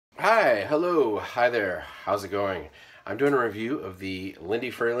Hello, hi there, how's it going? I'm doing a review of the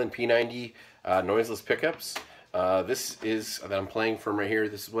Lindy Fralin P90 noiseless pickups. This is that I'm playing from right here.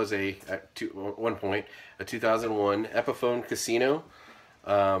 This was at one point a 2001 Epiphone Casino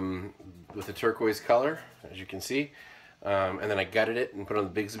with a turquoise color, as you can see. And then I gutted it and put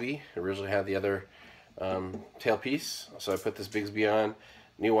on the Bigsby. I originally had the other tailpiece, so I put this Bigsby on,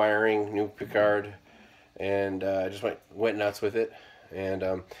 new wiring, new pickguard, and I just went nuts with it. And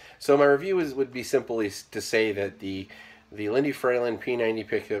so my review would be simply to say that the Lindy Fralin P90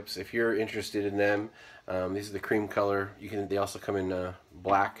 pickups, if you're interested in them, these are the cream color. They also come in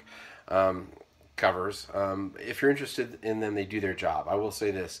black covers. If you're interested in them, they do their job. I will say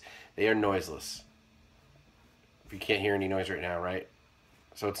this: they are noiseless. If you can't hear any noise right now, right?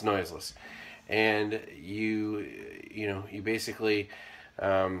 So it's noiseless, and you basically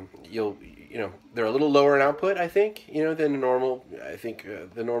they're a little lower in output, I think, than the normal. I think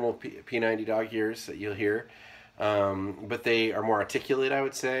the normal P90 Dogears that you'll hear, but they are more articulate, I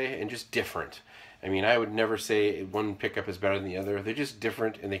would say, and just different. I mean, I would never say one pickup is better than the other. They're just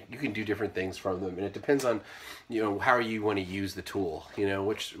different, and you can do different things from them, and it depends on how you want to use the tool.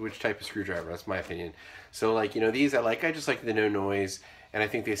 Which type of screwdriver. That's my opinion. So like these, I just like the no noise. And I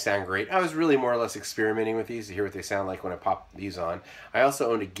think they sound great. I was really more or less experimenting with these to hear what they sound like when I pop these on. I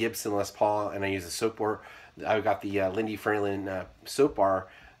also owned a Gibson Les Paul, and I used a soap bar. I got the Lindy Fralin soap bar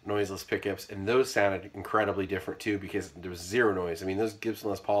noiseless pickups, and those sounded incredibly different too because there was zero noise. I mean, those Gibson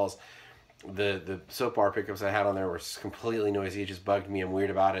Les Pauls, the soap bar pickups I had on there were completely noisy. It just bugged me. I'm weird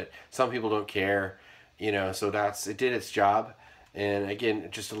about it. Some people don't care, so it did its job. And again,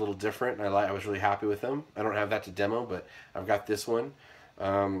 just a little different. And I was really happy with them. I don't have that to demo, but I've got this one.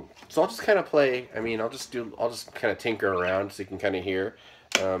 So I'll just kind of play. I mean, I'll just kind of tinker around so you can kind of hear.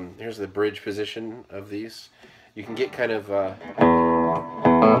 Here's the bridge position of these. You can get kind of I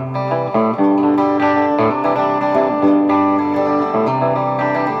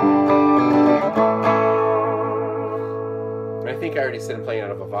think I already said I'm playing out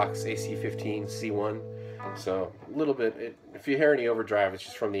of a Vox Ac15C1. So a little bit. If you hear any overdrive, it's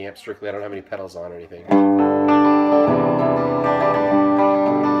just from the amp strictly. I don't have any pedals on or anything.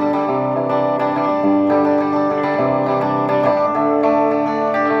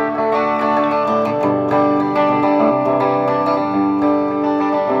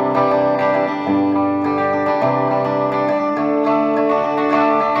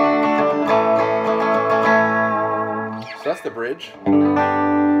 So that's the bridge.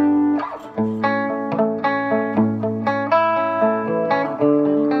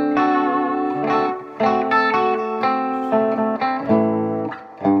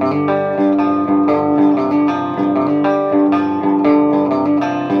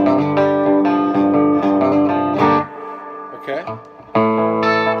 Okay.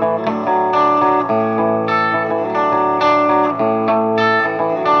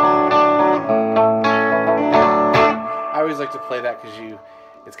 I always like to play that because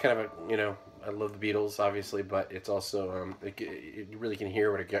it's kind of I love the Beatles, obviously, but it's also, you really can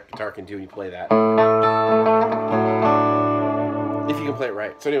hear what a guitar can do when you play that. If you can play it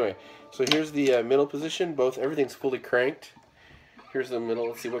right. So anyway, so here's the middle position. Everything's fully cranked. Here's the middle.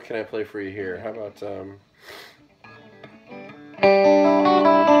 Let's see, what can I play for you here? How about,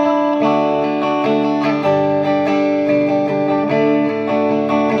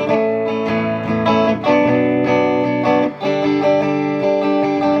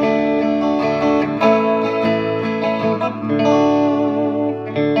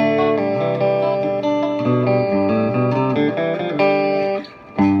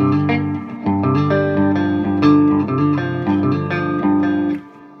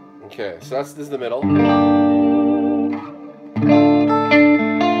 okay, so this is the middle.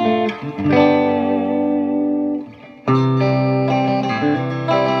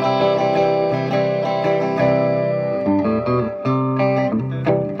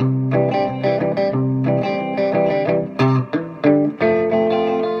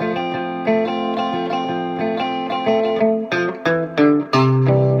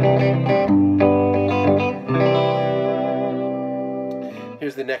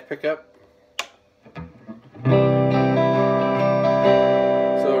 Here's the neck pickup.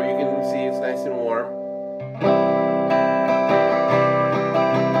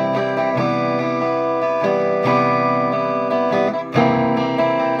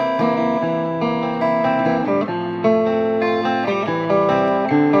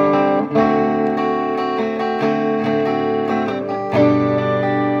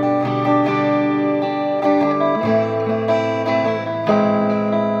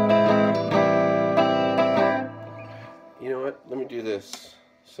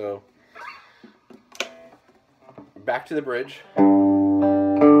 So back to the bridge.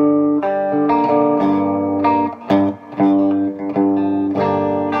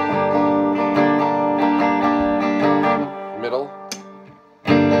 Middle.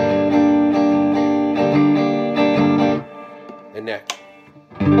 And neck.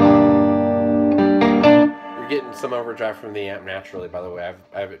 You're getting some overdrive from the amp naturally, by the way.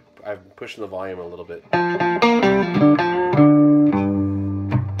 I've been pushing the volume a little bit.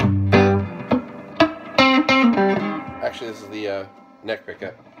 Actually, this is the neck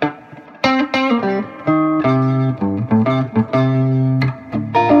pickup.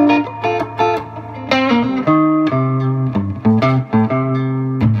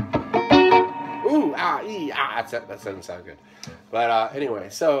 Ooh, ah, ee, ah. That doesn't sound good. But anyway,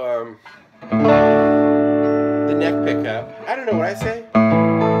 so the neck pickup. I don't know what I say.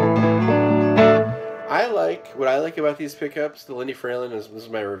 What I like about these pickups, the Lindy Fralin, this is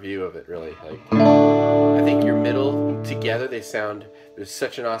my review of it, really. Like, I think your middle together, they sound, there's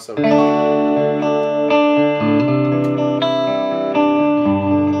such an awesome.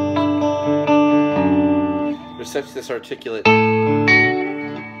 There's such this articulate.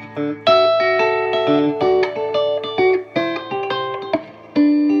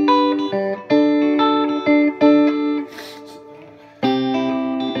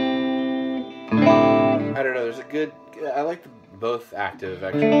 I don't know, there's a good, I like both active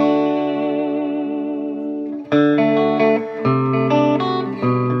actually.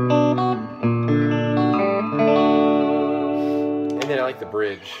 And then I like the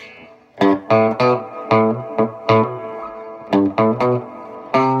bridge.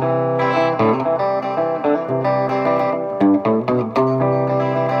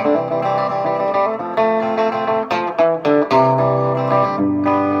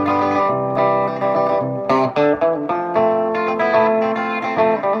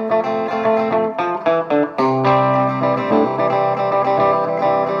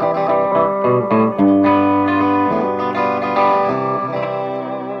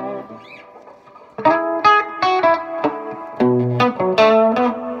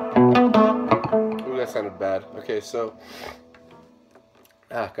 Sounded bad. Okay, so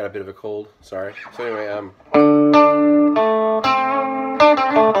got a bit of a cold. Sorry. So anyway,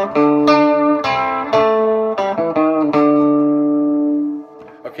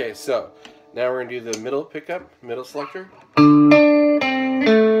 okay, so now we're gonna do the middle pickup, middle selector.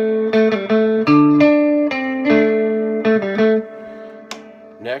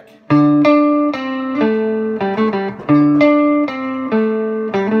 Neck.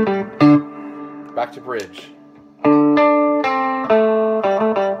 Back to bridge.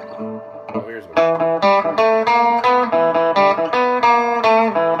 Oh, here's one.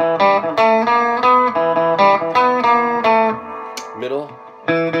 Middle.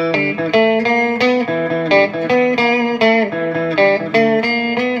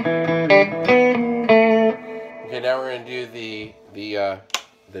 Okay, now we're gonna do the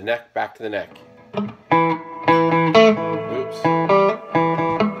neck, back to the neck. Oops.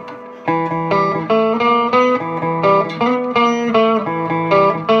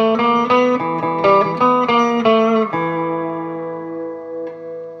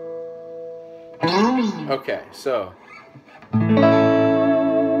 Okay, so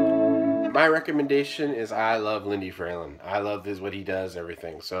my recommendation is I love Lindy Fralin. I love what he does,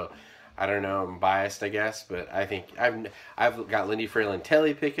 everything. So I don't know, I'm biased, I guess, but I think I've got Lindy Fralin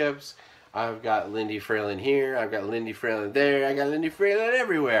Telly pickups. I've got Lindy Fralin here. I've got Lindy Fralin there. I got Lindy Fralin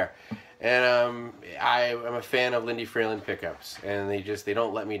everywhere. And I am a fan of Lindy Fralin pickups, and they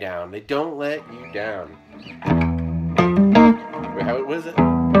don't let me down. They don't let you down. Wait, what is it?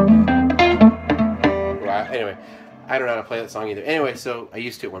 Anyway, I don't know how to play that song either. Anyway, so I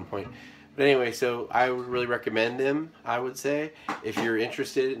used to at one point. But anyway, so I would really recommend them, I would say, if you're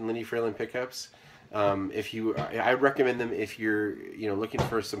interested in Lindy Fralin pickups. I would recommend them if you're looking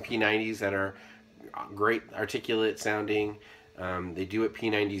for some P90s that are great, articulate sounding. They do what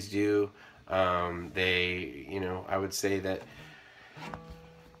P90s do. I would say that.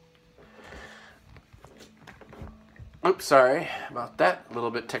 Oops, sorry about that. A little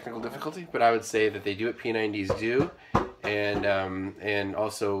bit technical difficulty, but I would say that they do what P90s do, and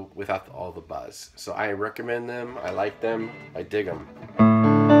also without all the buzz. So I recommend them. I like them. I dig them.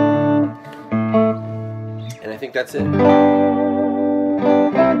 And I think that's it.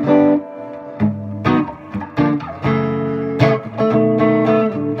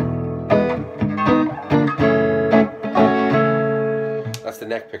 That's the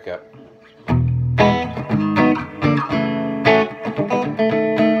neck pickup.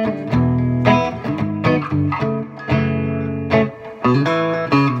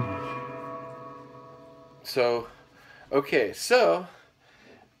 So, okay, so,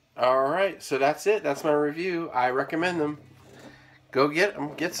 all right, so that's it. That's my review. I recommend them. Go get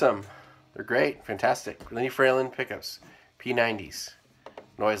them. Get some. They're great. Fantastic. Lindy Fralin pickups. P90s.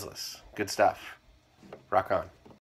 Noiseless. Good stuff. Rock on.